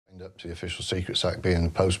up to the Official Secrets Act being the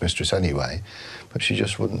postmistress anyway, but she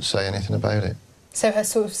just wouldn't say anything about it. So her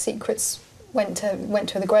sort of secrets went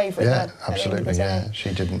to the grave with her? Yeah, absolutely, yeah.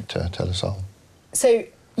 She didn't tell us all. So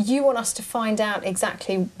you want us to find out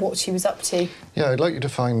exactly what she was up to? Yeah, I'd like you to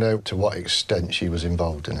find out to what extent she was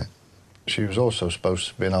involved in it. She was also supposed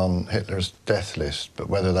to have been on Hitler's death list, but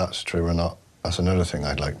whether that's true or not, that's another thing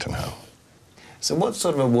I'd like to know. So what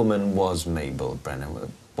sort of a woman was Mabel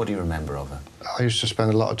Brennan? What do you remember of her? I used to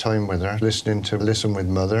spend a lot of time with her, listening to Listen with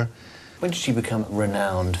Mother. When did she become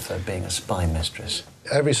renowned for being a spy mistress?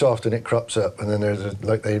 Every so often it crops up, and then there's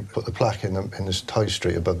like they put the plaque in this High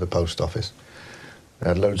Street above the post office. They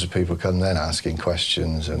had loads of people come then asking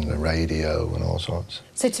questions, and the radio and all sorts.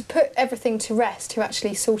 So to put everything to rest, to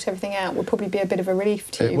actually sort everything out, would probably be a bit of a relief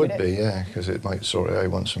to you, It would be, yeah, because it might sort it out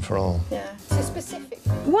once and for all. Yeah. So specific.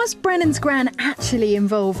 Was Brennan's gran actually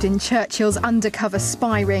involved in Churchill's undercover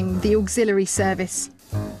spy ring, the auxiliary service?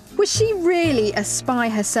 Was she really a spy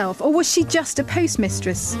herself, or was she just a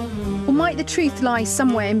postmistress? Or might the truth lie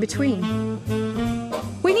somewhere in between?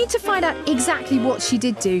 We need to find out exactly what she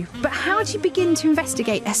did do, but how do you begin to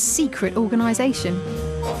investigate a secret organisation?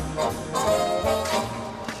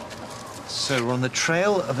 So we're on the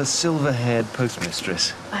trail of a silver-haired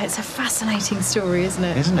postmistress. It's a fascinating story, isn't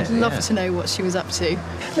it? Isn't it? I'd love to know what she was up to.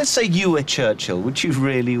 Let's say you were Churchill. Would you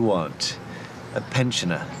really want a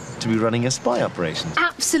pensioner to be running a spy operation?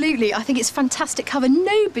 Absolutely. I think it's fantastic cover.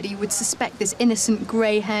 Nobody would suspect this innocent,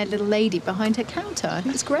 grey-haired little lady behind her counter. I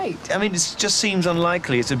think it's great. I mean, it just seems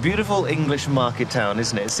unlikely. It's a beautiful English market town,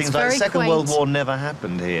 isn't it? It seems like the Second quaint. World War never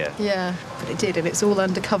happened here. Yeah, but it did, and it's all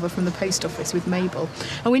undercover from the post office with Mabel.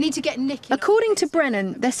 And we need to get Nicky... According to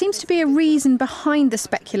Brennan, there seems to be a reason behind the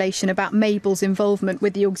speculation about Mabel's involvement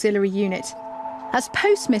with the auxiliary unit. As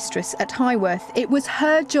postmistress at Highworth, it was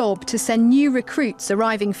her job to send new recruits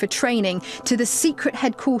arriving for training to the secret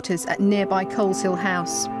headquarters at nearby Coleshill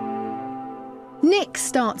House. Nick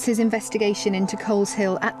starts his investigation into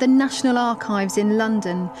Coleshill at the National Archives in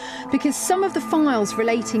London because some of the files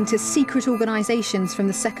relating to secret organisations from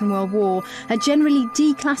the Second World War are generally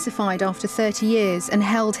declassified after 30 years and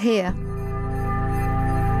held here.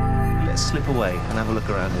 Let's slip away and have a look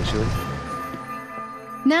around here, shall we?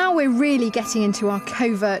 Now we're really getting into our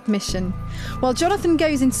covert mission. While Jonathan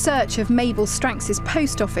goes in search of Mabel Stranks'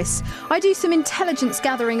 post office, I do some intelligence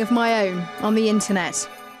gathering of my own on the internet.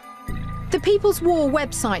 The People's War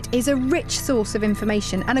website is a rich source of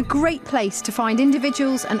information and a great place to find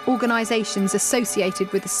individuals and organisations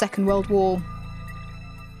associated with the Second World War.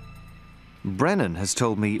 Brennan has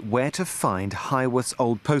told me where to find Highworth's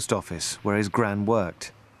old post office, where his gran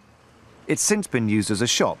worked. It's since been used as a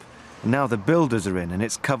shop. Now the builders are in and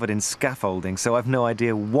it's covered in scaffolding, so I've no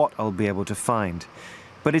idea what I'll be able to find.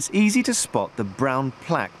 But it's easy to spot the brown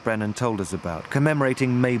plaque Brennan told us about,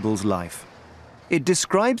 commemorating Mabel's life. It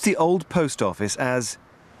describes the old post office as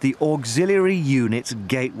the Auxiliary Unit's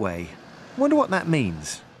Gateway. Wonder what that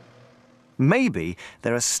means. Maybe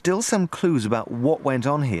there are still some clues about what went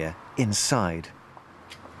on here inside.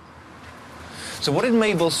 So what did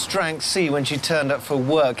Mabel Stranks see when she turned up for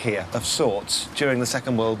work here, of sorts, during the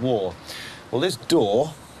Second World War? Well, this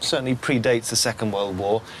door certainly predates the Second World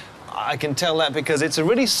War. I can tell that because it's a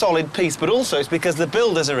really solid piece, but also it's because the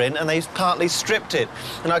builders are in and they've partly stripped it.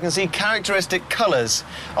 And I can see characteristic colours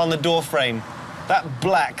on the door frame. That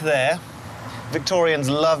black there, Victorians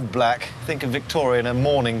love black. Think of Victorian and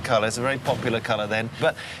mourning colour. It's a very popular colour then.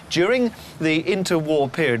 But during the interwar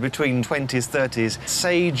period between 20s, 30s,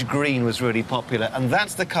 sage green was really popular, and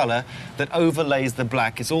that's the colour that overlays the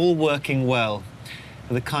black. It's all working well,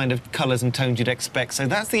 the kind of colours and tones you'd expect. So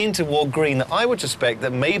that's the interwar green that I would suspect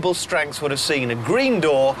that Mabel Stranks would have seen, a green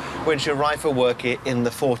door, when she arrived for work here in the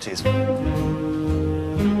 40s.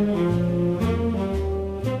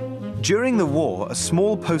 During the war, a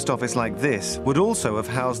small post office like this would also have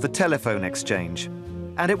housed the telephone exchange.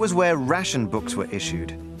 And it was where ration books were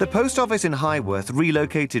issued. The post office in Highworth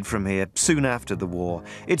relocated from here soon after the war.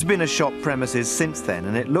 It's been a shop premises since then,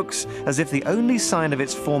 and it looks as if the only sign of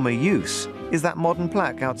its former use is that modern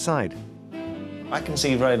plaque outside. I can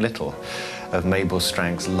see very little of Mabel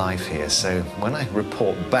Stranks' life here, so when I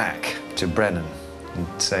report back to Brennan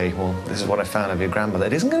and say, well, this is what I found of your grandmother,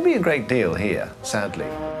 it isn't going to be a great deal here, sadly.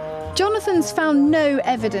 Jonathan's found no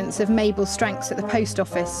evidence of Mabel Stranks at the post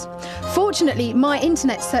office. Fortunately, my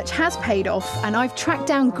internet search has paid off, and I've tracked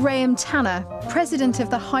down Graham Tanner, president of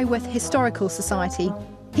the Highworth Historical Society.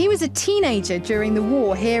 He was a teenager during the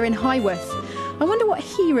war here in Highworth. I wonder what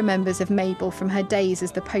he remembers of Mabel from her days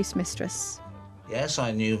as the postmistress. Yes,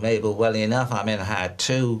 I knew Mabel well enough. I mean, I had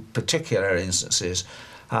two particular instances.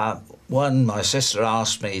 One, my sister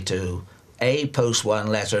asked me to A, post one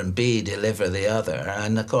letter and B, deliver the other.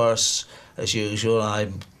 And of course, as usual,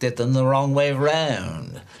 I did them the wrong way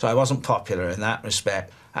round. So I wasn't popular in that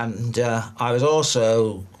respect. And I was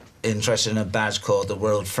also interested in a badge called the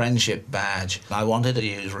World Friendship Badge. I wanted to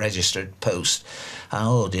use registered post. And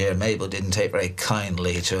oh dear, Mabel didn't take very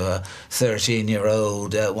kindly to a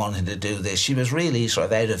 13-year-old wanting to do this. She was really sort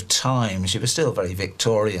of out of time. She was still very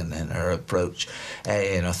Victorian in her approach,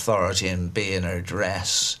 A, in authority, and B, in her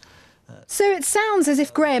dress. So it sounds as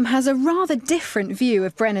if Graham has a rather different view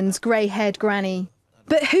of Brennan's grey-haired granny.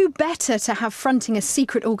 But who better to have fronting a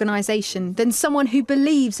secret organisation than someone who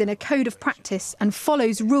believes in a code of practice and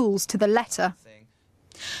follows rules to the letter?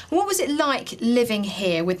 What was it like living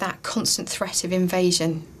here with that constant threat of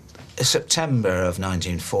invasion? September of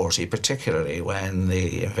 1940, particularly when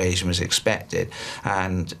the invasion was expected,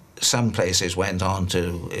 and some places went on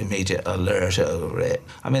to immediate alert over it.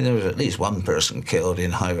 I mean, there was at least one person killed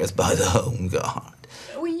in Highworth by the Home Guard.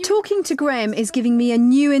 Talking to Graham is giving me a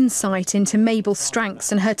new insight into Mabel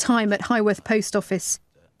Stranks and her time at Highworth Post Office.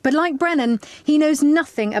 But like Brennan, he knows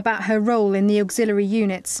nothing about her role in the auxiliary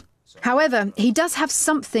units. However, he does have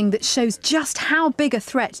something that shows just how big a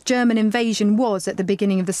threat German invasion was at the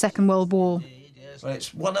beginning of the Second World War. Well,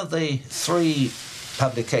 it's one of the 3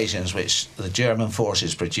 publications which the German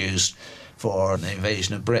forces produced for the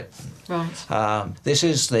invasion of Britain. Right. This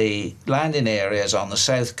is the landing areas on the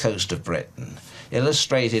south coast of Britain,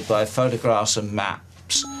 illustrated by photographs and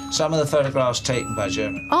maps. Some of the photographs taken by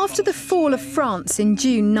German. After the fall of France in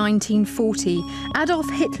June 1940, Adolf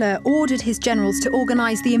Hitler ordered his generals to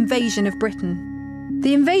organise the invasion of Britain.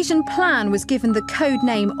 The invasion plan was given the code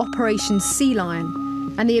name Operation Sea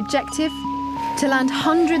Lion, and the objective? To land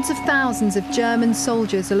hundreds of thousands of German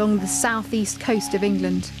soldiers along the southeast coast of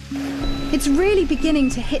England. It's really beginning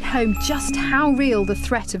to hit home just how real the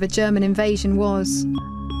threat of a German invasion was.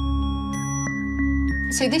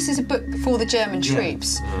 So this is a book for the German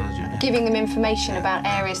troops, giving them information about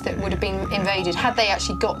areas that would have been invaded had they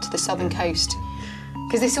actually got to the southern coast.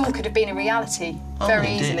 Because this all could have been a reality very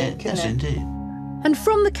easily, couldn't it? Indeed. And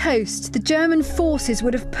from the coast, the German forces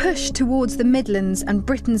would have pushed towards the Midlands and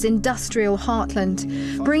Britain's industrial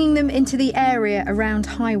heartland, bringing them into the area around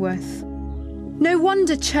Highworth. No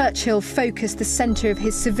wonder Churchill focused the centre of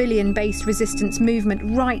his civilian-based resistance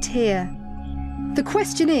movement right here. The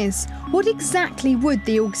question is, what exactly would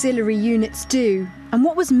the auxiliary units do, and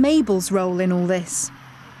what was Mabel's role in all this?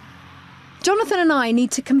 Jonathan and I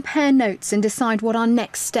need to compare notes and decide what our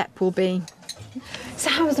next step will be. So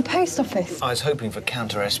how was the post office? I was hoping for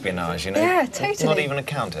counter-espionage, you know? Yeah, totally. Not even a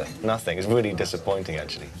counter. Nothing. It's really disappointing,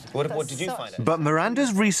 actually. What did you find out? But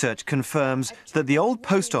Miranda's research confirms that the old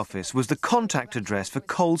post office was the contact address for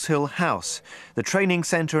Coleshill House, the training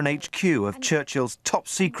centre and HQ of Churchill's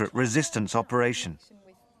top-secret resistance operation.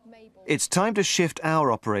 It's time to shift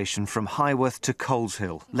our operation from Highworth to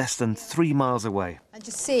Coleshill, less than 3 miles away. And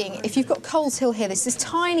just seeing, if you've got Coleshill here, there's this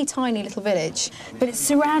tiny, tiny little village, but it's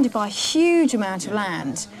surrounded by a huge amount of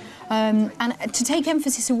land. And to take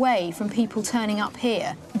emphasis away from people turning up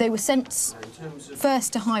here, they were sent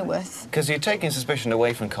first to Highworth. Because you're taking suspicion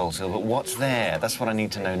away from Coleshill, but what's there? That's what I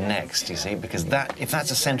need to know next, you see, because if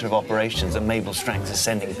that's a centre of operations that Mabel Stranks is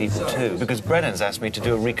sending people to, because Brennan's asked me to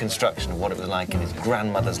do a reconstruction of what it was like in his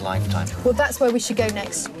grandmother's lifetime. Well, that's where we should go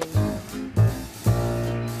next.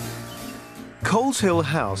 Coleshill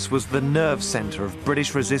House was the nerve centre of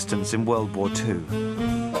British resistance in World War II.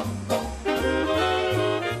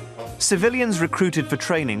 Civilians recruited for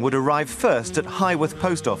training would arrive first at Highworth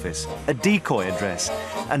Post Office, a decoy address,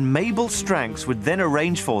 and Mabel Stranks would then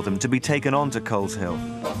arrange for them to be taken on to Coleshill.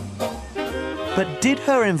 But did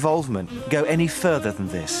her involvement go any further than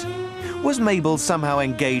this? Was Mabel somehow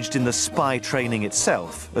engaged in the spy training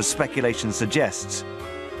itself, as speculation suggests?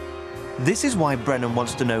 This is why Brennan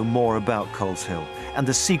wants to know more about Coleshill and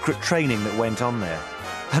the secret training that went on there.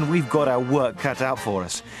 And we've got our work cut out for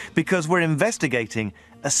us, because we're investigating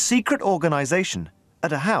a secret organisation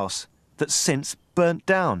at a house that's since burnt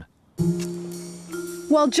down.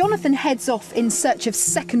 While Jonathan heads off in search of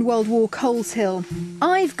Second World War Coleshill,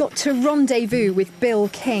 I've got to rendezvous with Bill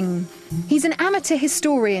King. He's an amateur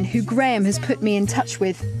historian who Graham has put me in touch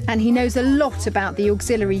with, and he knows a lot about the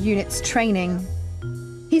auxiliary unit's training.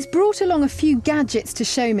 He's brought along a few gadgets to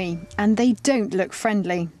show me, and they don't look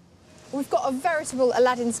friendly. We've got a veritable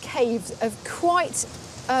Aladdin's cave of quite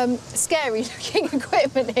scary-looking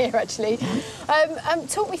equipment here, actually.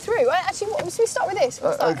 Talk me through. Actually, should we start with this?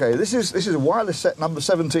 OK, this is a wireless set number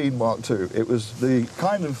 17 Mark II. It was the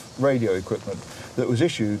kind of radio equipment that was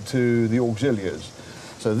issued to the auxiliaries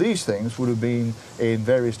So these things would have been in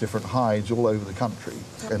various different hides all over the country.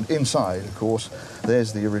 And inside, of course,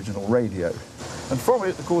 there's the original radio. And from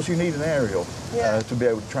it, of course, you need an aerial to be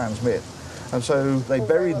able to transmit. And so they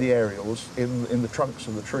buried the aerials in the trunks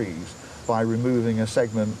of the trees by removing a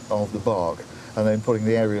segment of the bark and then putting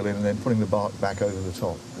the aerial in and then putting the bark back over the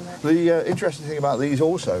top. The interesting thing about these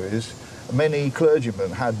also is many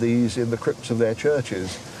clergymen had these in the crypts of their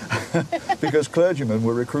churches because clergymen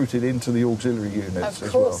were recruited into the auxiliary units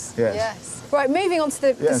as well. Yes. Right, moving on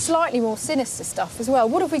to the slightly more sinister stuff as well.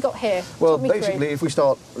 What have we got here? Well, basically, if we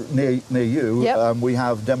start near you, Yep. we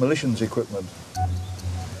have demolitions equipment.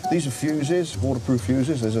 These are fuses, waterproof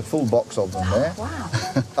fuses. There's a full box of them there.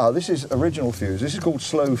 Wow. This is original fuse. This is called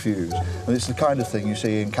slow fuse. And it's the kind of thing you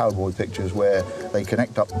see in cowboy pictures where they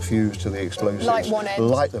connect up the fuse to the explosives, Light one end.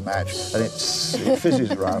 light the match, and it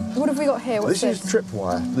fizzes around. What have we got here? What's This is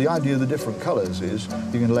tripwire. The idea of the different colours is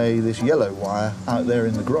you can lay this yellow wire out there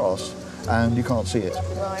in the grass and you can't see it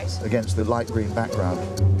against the light green background.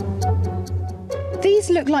 These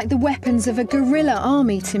look like the weapons of a guerrilla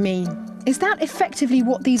army to me. Is that effectively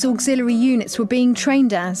what these auxiliary units were being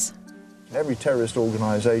trained as? Every terrorist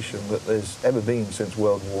organisation that there's ever been since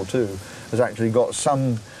World War II has actually got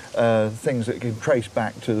some things that can trace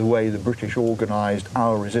back to the way the British organised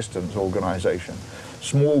our resistance organisation.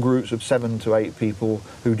 Small groups of 7 to 8 people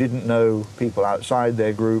who didn't know people outside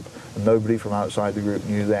their group, and nobody from outside the group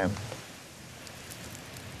knew them.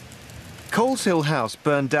 Coles Hill House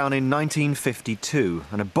burned down in 1952,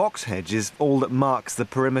 and a box hedge is all that marks the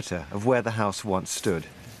perimeter of where the house once stood.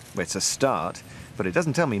 It's a start, but it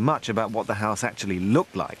doesn't tell me much about what the house actually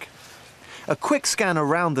looked like. A quick scan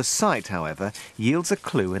around the site, however, yields a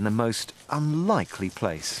clue in the most unlikely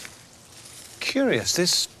place. Curious,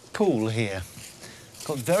 this pool here.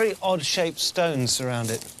 Got very odd-shaped stones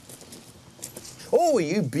around it. Oh,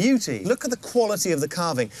 you beauty! Look at the quality of the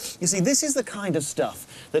carving. You see, this is the kind of stuff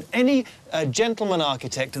that any gentleman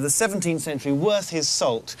architect of the 17th century worth his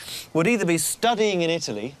salt would either be studying in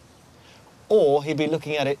Italy or he'd be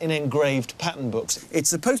looking at it in engraved pattern books. It's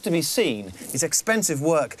supposed to be seen. It's expensive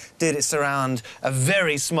work. Did it surround a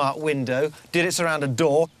very smart window? Did it surround a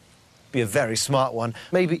door? Be a very smart one.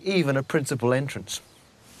 Maybe even a principal entrance.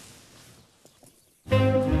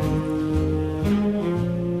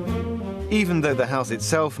 Even though the house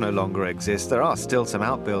itself no longer exists, there are still some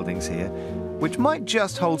outbuildings here, which might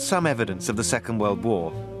just hold some evidence of the Second World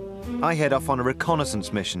War. I head off on a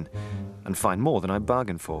reconnaissance mission and find more than I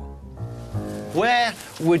bargained for. Where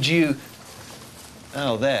would you...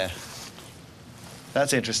 Oh, there.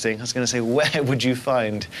 That's interesting. I was going to say, where would you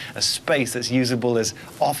find a space that's usable as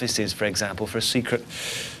offices, for example, for a secret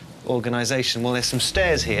organisation? Well, there's some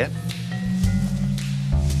stairs here.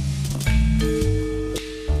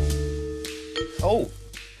 Oh,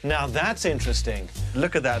 now that's interesting.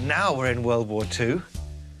 Look at that. Now we're in World War II.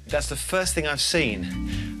 That's the first thing I've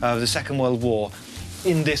seen of the Second World War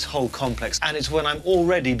in this whole complex, and it's when I'm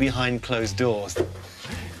already behind closed doors.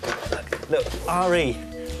 Look, RE,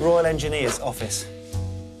 Royal Engineers Office.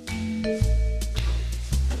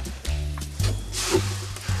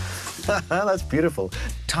 That's beautiful.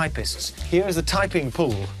 Typists. Here is the typing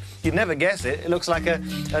pool. You'd never guess it. It looks like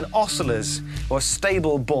an ostler's or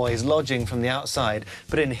stable boy's lodging from the outside.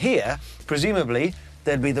 But in here, presumably,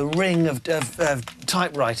 there'd be the ring of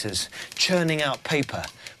typewriters churning out paper.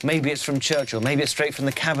 Maybe it's from Churchill, maybe it's straight from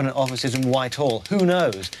the cabinet offices in Whitehall. Who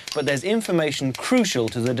knows? But there's information crucial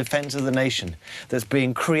to the defence of the nation that's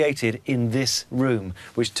being created in this room,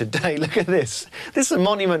 which today, look at this. This is a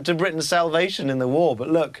monument to Britain's salvation in the war, but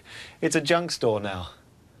look, it's a junk store now.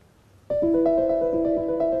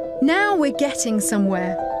 Now we're getting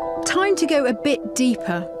somewhere. Time to go a bit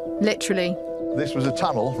deeper, literally. This was a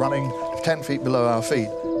tunnel running 10 feet below our feet.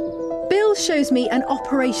 Bill shows me an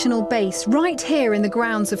operational base right here in the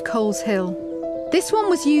grounds of Coles Hill. This one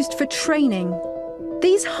was used for training.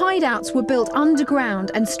 These hideouts were built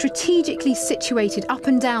underground and strategically situated up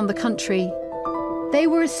and down the country. They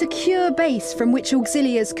were a secure base from which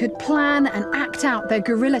auxiliaries could plan and act out their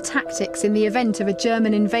guerrilla tactics in the event of a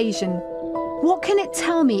German invasion. What can it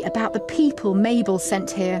tell me about the people Mabel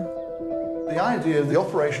sent here? The idea of the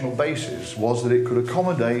operational basis was that it could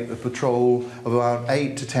accommodate a patrol of about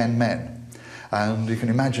 8 to 10 men. And you can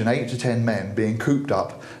imagine 8 to 10 men being cooped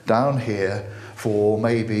up down here for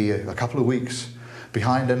maybe a couple of weeks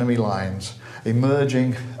behind enemy lines,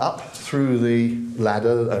 emerging up through the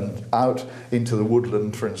ladder and out into the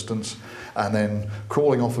woodland, for instance, and then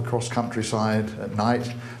crawling off across countryside at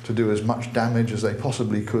night to do as much damage as they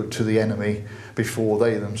possibly could to the enemy before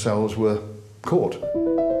they themselves were caught.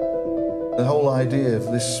 The whole idea of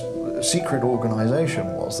this secret organisation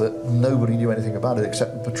was that nobody knew anything about it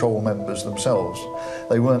except the patrol members themselves.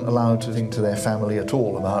 They weren't allowed to think to their family at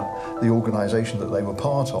all about the organisation that they were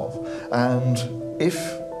part of. And if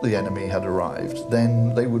the enemy had arrived,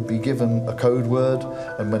 then they would be given a code word,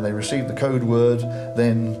 and when they received the code word,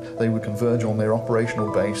 then they would converge on their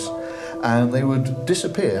operational base and they would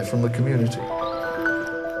disappear from the community.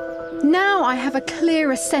 Now I have a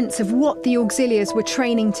clearer sense of what the Auxiliars were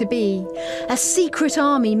training to be. A secret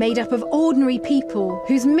army made up of ordinary people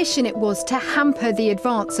whose mission it was to hamper the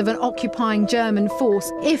advance of an occupying German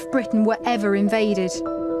force if Britain were ever invaded.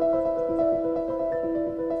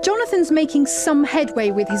 Jonathan's making some headway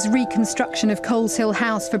with his reconstruction of Coleshill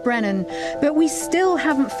House for Brennan, but we still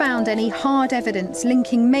haven't found any hard evidence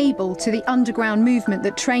linking Mabel to the underground movement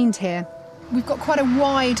that trained here. We've got quite a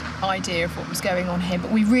wide idea of what was going on here,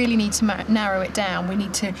 but we really need to narrow it down. We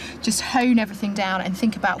need to just hone everything down and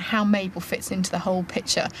think about how Mabel fits into the whole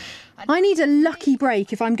picture. I need a lucky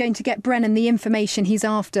break if I'm going to get Brennan the information he's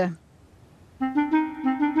after.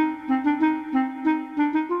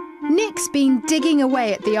 Nick's been digging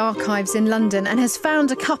away at the archives in London and has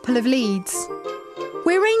found a couple of leads.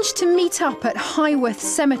 We arranged to meet up at Highworth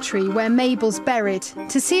Cemetery, where Mabel's buried,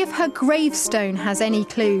 to see if her gravestone has any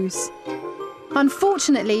clues.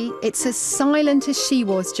 Unfortunately, it's as silent as she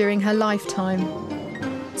was during her lifetime.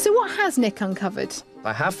 So what has Nick uncovered?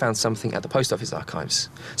 I have found something at the Post Office archives,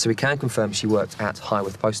 so we can confirm she worked at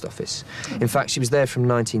Highworth Post Office. In fact, she was there from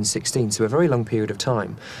 1916, so a very long period of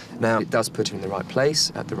time. Now, it does put her in the right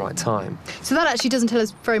place at the right time. So that actually doesn't tell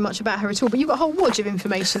us very much about her at all, but you've got a whole wodge of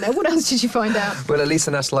information there. What else did you find out? Well, at least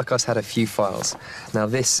the National Archives had a few files. Now,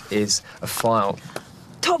 this is a file.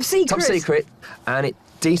 Top secret! Top secret, and it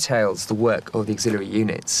details the work of the auxiliary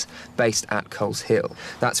units based at Coleshill.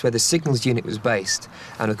 That's where the signals unit was based,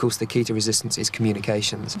 and of course the key to resistance is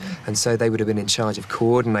communications, and so they would have been in charge of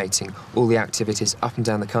coordinating all the activities up and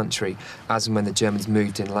down the country as and when the Germans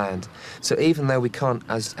moved inland. So even though we can't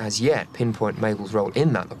as yet pinpoint Mabel's role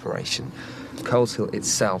in that operation, Coleshill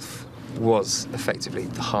itself was effectively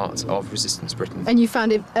the heart of resistance Britain. And you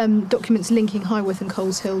found documents linking Highworth and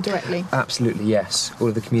Coleshill directly? Absolutely, yes. All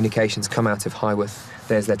of the communications come out of Highworth.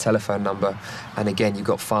 There's their telephone number, and again you've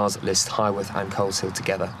got files that list Highworth and Coleshill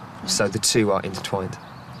together, so the two are intertwined.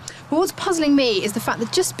 Well, what's puzzling me is the fact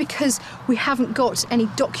that just because we haven't got any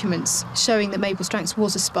documents showing that Mabel Stranks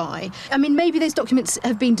was a spy, I mean, maybe those documents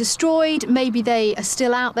have been destroyed, maybe they are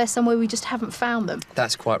still out there somewhere, we just haven't found them.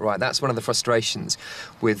 That's quite right. That's one of the frustrations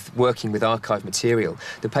with working with archive material.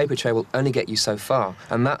 The paper trail will only get you so far,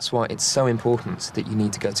 and that's why it's so important that you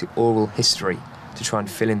need to go to oral history to try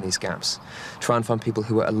and fill in these gaps. Try and find people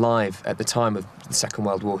who were alive at the time of the Second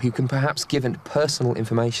World War who can perhaps give personal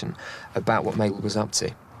information about what Mabel was up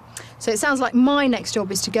to. So it sounds like my next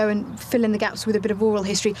job is to go and fill in the gaps with a bit of oral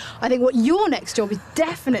history. I think what your next job is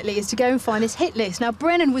definitely is to go and find his hit list. Now,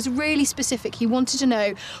 Brennan was really specific. He wanted to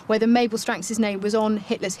know whether Mabel Stranks' name was on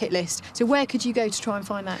Hitler's hit list. So where could you go to try and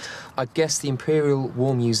find that? I guess the Imperial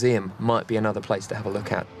War Museum might be another place to have a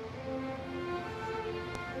look at.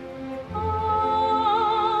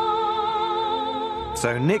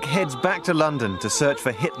 So Nick heads back to London to search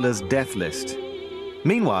for Hitler's death list.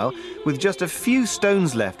 Meanwhile, with just a few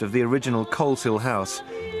stones left of the original Coleshill house,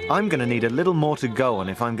 I'm going to need a little more to go on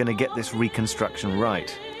if I'm going to get this reconstruction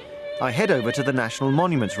right. I head over to the National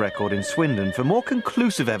Monuments Record in Swindon for more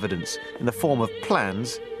conclusive evidence in the form of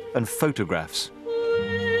plans and photographs.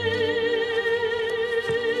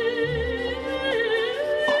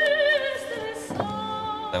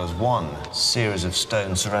 There was one series of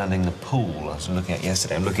stones surrounding the pool I was looking at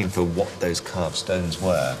yesterday. I'm looking for what those carved stones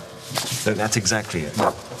were. Look, that's exactly it.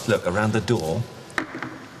 Look, around the door,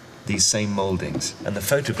 these same mouldings. And the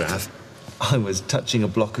photograph, I was touching a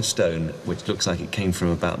block of stone, which looks like it came from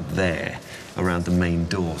about there, around the main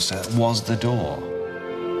door. So it was the door.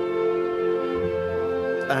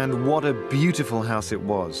 And what a beautiful house it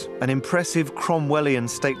was. An impressive Cromwellian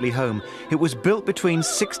stately home. It was built between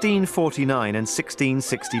 1649 and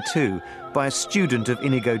 1662 by a student of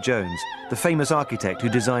Inigo Jones, the famous architect who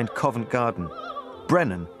designed Covent Garden.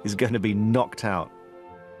 Brennan is going to be knocked out.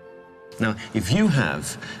 Now, if you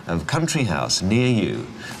have a country house near you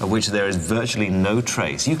of which there is virtually no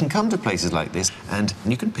trace, you can come to places like this and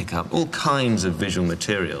you can pick up all kinds of visual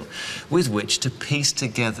material with which to piece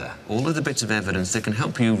together all of the bits of evidence that can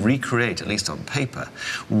help you recreate, at least on paper,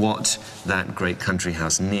 what that great country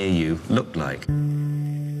house near you looked like.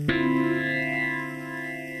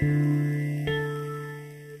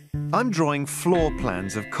 I'm drawing floor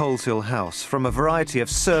plans of Coleshill House from a variety of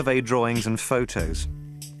survey drawings and photos.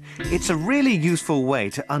 It's a really useful way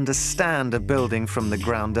to understand a building from the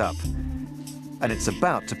ground up. and it's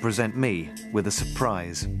about to present me with a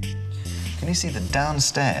surprise. Can you see that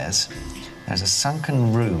downstairs there's a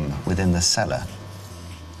sunken room within the cellar,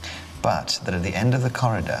 but that at the end of the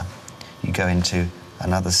corridor you go into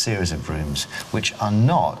another series of rooms which are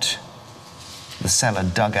not the cellar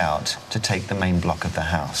dug out to take the main block of the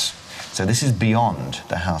house. So this is beyond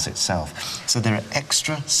the house itself. So there are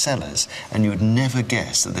extra cellars, and you would never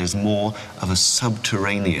guess that there's more of a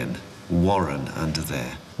subterranean warren under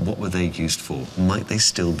there. What were they used for? Might they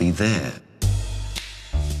still be there?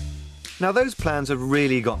 Now, those plans have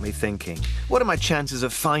really got me thinking. What are my chances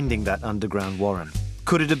of finding that underground warren?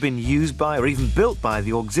 Could it have been used by or even built by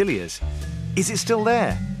the auxiliaries? Is it still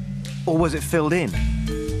there? Or was it filled in?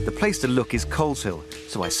 The place to look is Coleshill,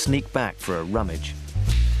 so I sneak back for a rummage.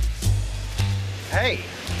 Hey,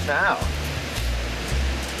 now.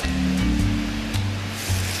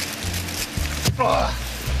 Oh.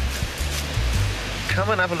 Come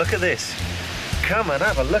and have a look at this. Come and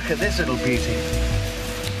have a look at this little beauty.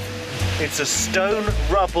 It's a stone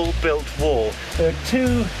rubble built wall. There are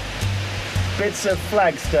two bits of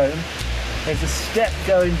flagstone. There's a step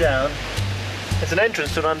going down. It's an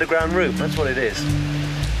entrance to an underground room, that's what it is.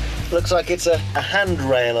 Looks like it's a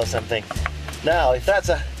handrail or something. Now, if that's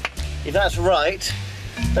right,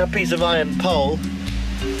 that piece of iron pole,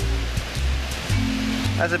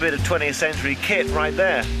 that's a bit of 20th century kit right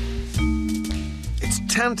there. It's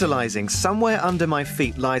tantalising. Somewhere under my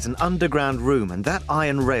feet lies an underground room, and that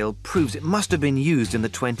iron rail proves it must have been used in the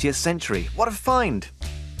 20th century. What a find!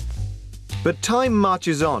 But time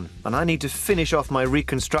marches on, and I need to finish off my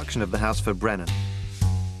reconstruction of the house for Brennan.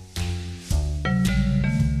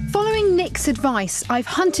 Following Nick's advice, I've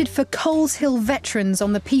hunted for Coleshill veterans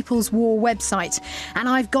on the People's War website, and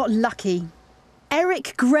I've got lucky.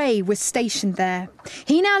 Eric Gray was stationed there.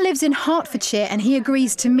 He now lives in Hertfordshire, and he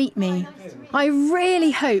agrees to meet me. I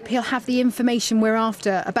really hope he'll have the information we're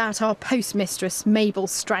after about our postmistress, Mabel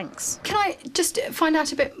Stranks. Can I just find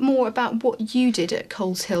out a bit more about what you did at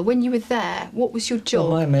Coleshill when you were there? What was your job?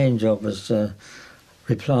 Well, my main job was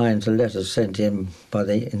replying to letters sent in by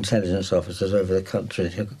the intelligence officers over the country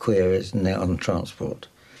who had queries and on transport.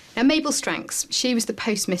 Now, Mabel Stranks, she was the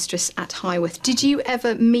postmistress at Highworth. Did you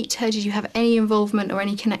ever meet her? Did you have any involvement or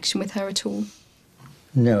any connection with her at all?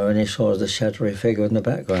 No, only saw the shadowy figure in the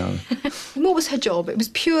background. What was her job? It was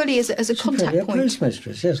purely as a contact Really, point? a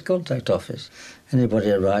postmistress, yes, contact office.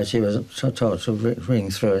 Anybody arrived, she was told to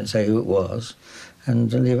ring through and say who it was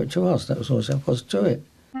and leave it to us. That was all there was to it.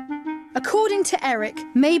 According to Eric,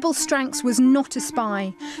 Mabel Stranks was not a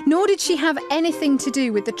spy, nor did she have anything to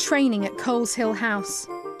do with the training at Coleshill House.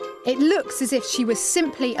 It looks as if she was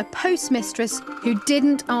simply a postmistress who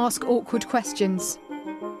didn't ask awkward questions.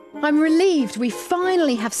 I'm relieved we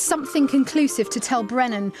finally have something conclusive to tell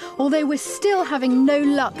Brennan, although we're still having no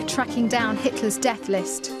luck tracking down Hitler's death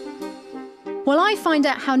list. While I find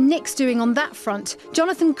out how Nick's doing on that front,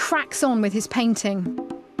 Jonathan cracks on with his painting.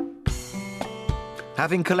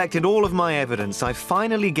 Having collected all of my evidence, I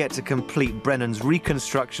finally get to complete Brennan's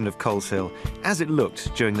reconstruction of Coleshill as it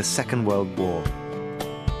looked during the Second World War.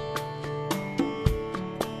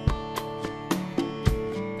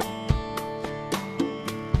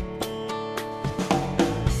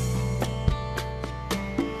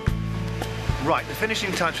 Right, the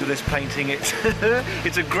finishing touch with this painting, it's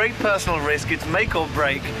a great personal risk, it's make or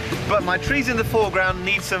break, but my trees in the foreground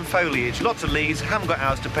need some foliage, lots of leaves, haven't got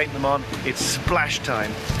hours to paint them on, it's splash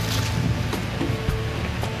time.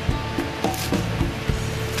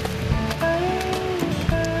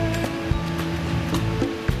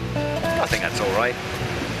 I think that's all right.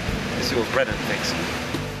 Let's see what Brennan thinks.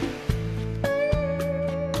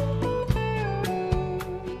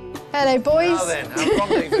 Hello, boys. Now then, our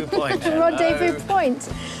rendezvous point. Rendezvous point.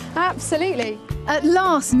 Absolutely. At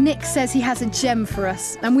last, Nick says he has a gem for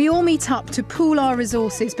us, and we all meet up to pool our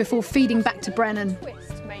resources before feeding back to Brennan.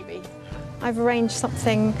 Maybe. I've arranged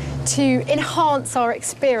something to enhance our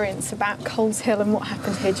experience about Coleshill and what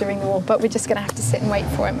happened here during the war, but we're just going to have to sit and wait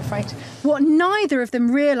for it, I'm afraid. What neither of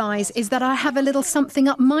them realise is that I have a little something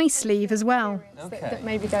up my sleeve as well. Okay. That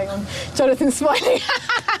may be going on. Jonathan's smiling.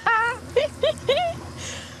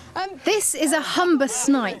 This is a Humber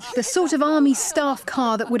Snipe, the sort of army staff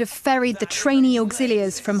car that would have ferried the trainee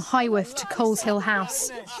auxiliaries from Highworth to Coleshill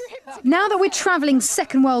House. Now that we're travelling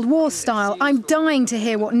Second World War style, I'm dying to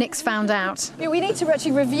hear what Nick's found out. Yeah, we need to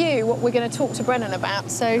actually review what we're going to talk to Brennan about,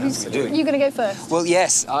 so are you going to go first? Well,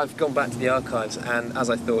 yes, I've gone back to the archives, and as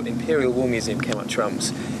I thought, Imperial War Museum came up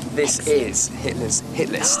trumps. This is Hitler's hit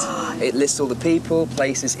list. It lists all the people,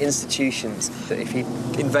 places, institutions that if he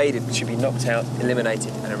invaded should be knocked out,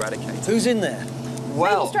 eliminated and eradicated. Who's in there?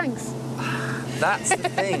 Well, Strengths. That's the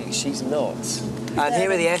thing, she's not. And here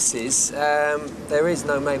are the S's. There is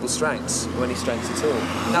no Mabel Stranks, or any Stranks at all.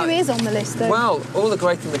 Who is on the list, though? Well, all the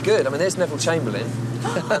great and the good. I mean, there's Neville Chamberlain.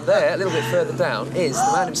 And there, a little bit further down, is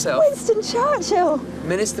the man himself. Winston Churchill!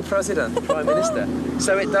 Minister President, Prime Minister.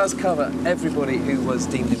 So it does cover everybody who was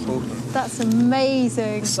deemed important. That's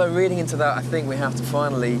amazing. So reading into that, I think we have to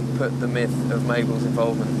finally put the myth of Mabel's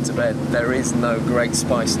involvement to bed. There is no great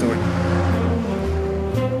spy story.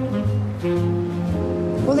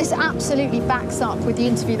 Well, this absolutely backs up with the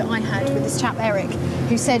interview that I had with this chap, Eric,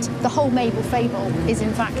 who said the whole Mabel fable is,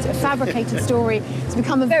 in fact, a fabricated story. It's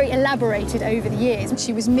become very elaborated over the years.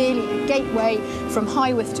 She was merely a gateway from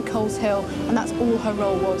Highworth to Coles Hill, and that's all her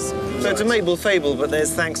role was. So it's a Mabel fable, but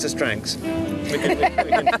there's thanks to Stranks. We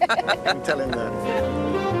can tell him that.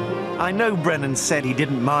 I know Brennan said he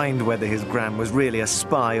didn't mind whether his gran was really a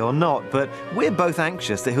spy or not, but we're both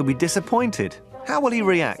anxious that he'll be disappointed. How will he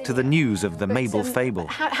react to the news of the Mabel fable?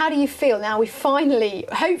 How do you feel now? We finally,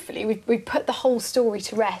 hopefully, we've put the whole story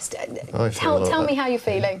to rest. Tell me how you're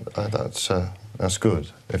feeling. That's good.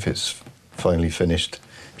 If it's finally finished,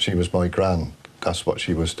 she was my gran. That's what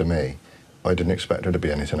she was to me. I didn't expect her to be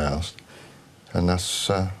anything else, and that's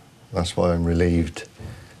why I'm relieved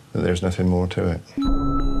that there's nothing more to it.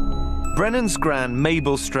 Brennan's gran,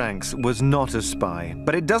 Mabel Stranks, was not a spy,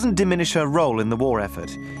 but it doesn't diminish her role in the war effort.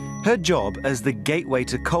 Her job as the gateway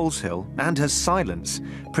to Coles Hill and her silence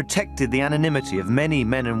protected the anonymity of many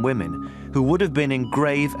men and women who would have been in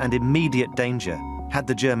grave and immediate danger had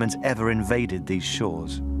the Germans ever invaded these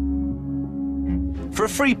shores. For a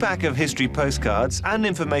free pack of history postcards and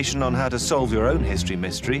information on how to solve your own history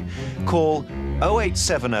mystery, call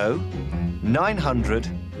 0870 900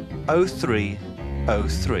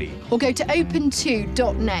 0303. Or go to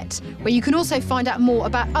open2.net, where you can also find out more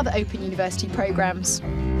about other Open University programmes.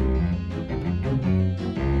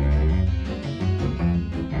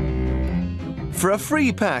 For a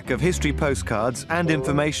free pack of history postcards and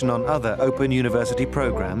information on other Open University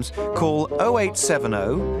programmes, call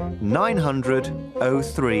 0870 900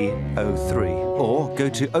 0303 or go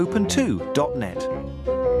to open2.net.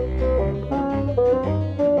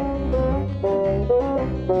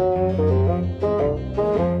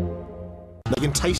 They can taste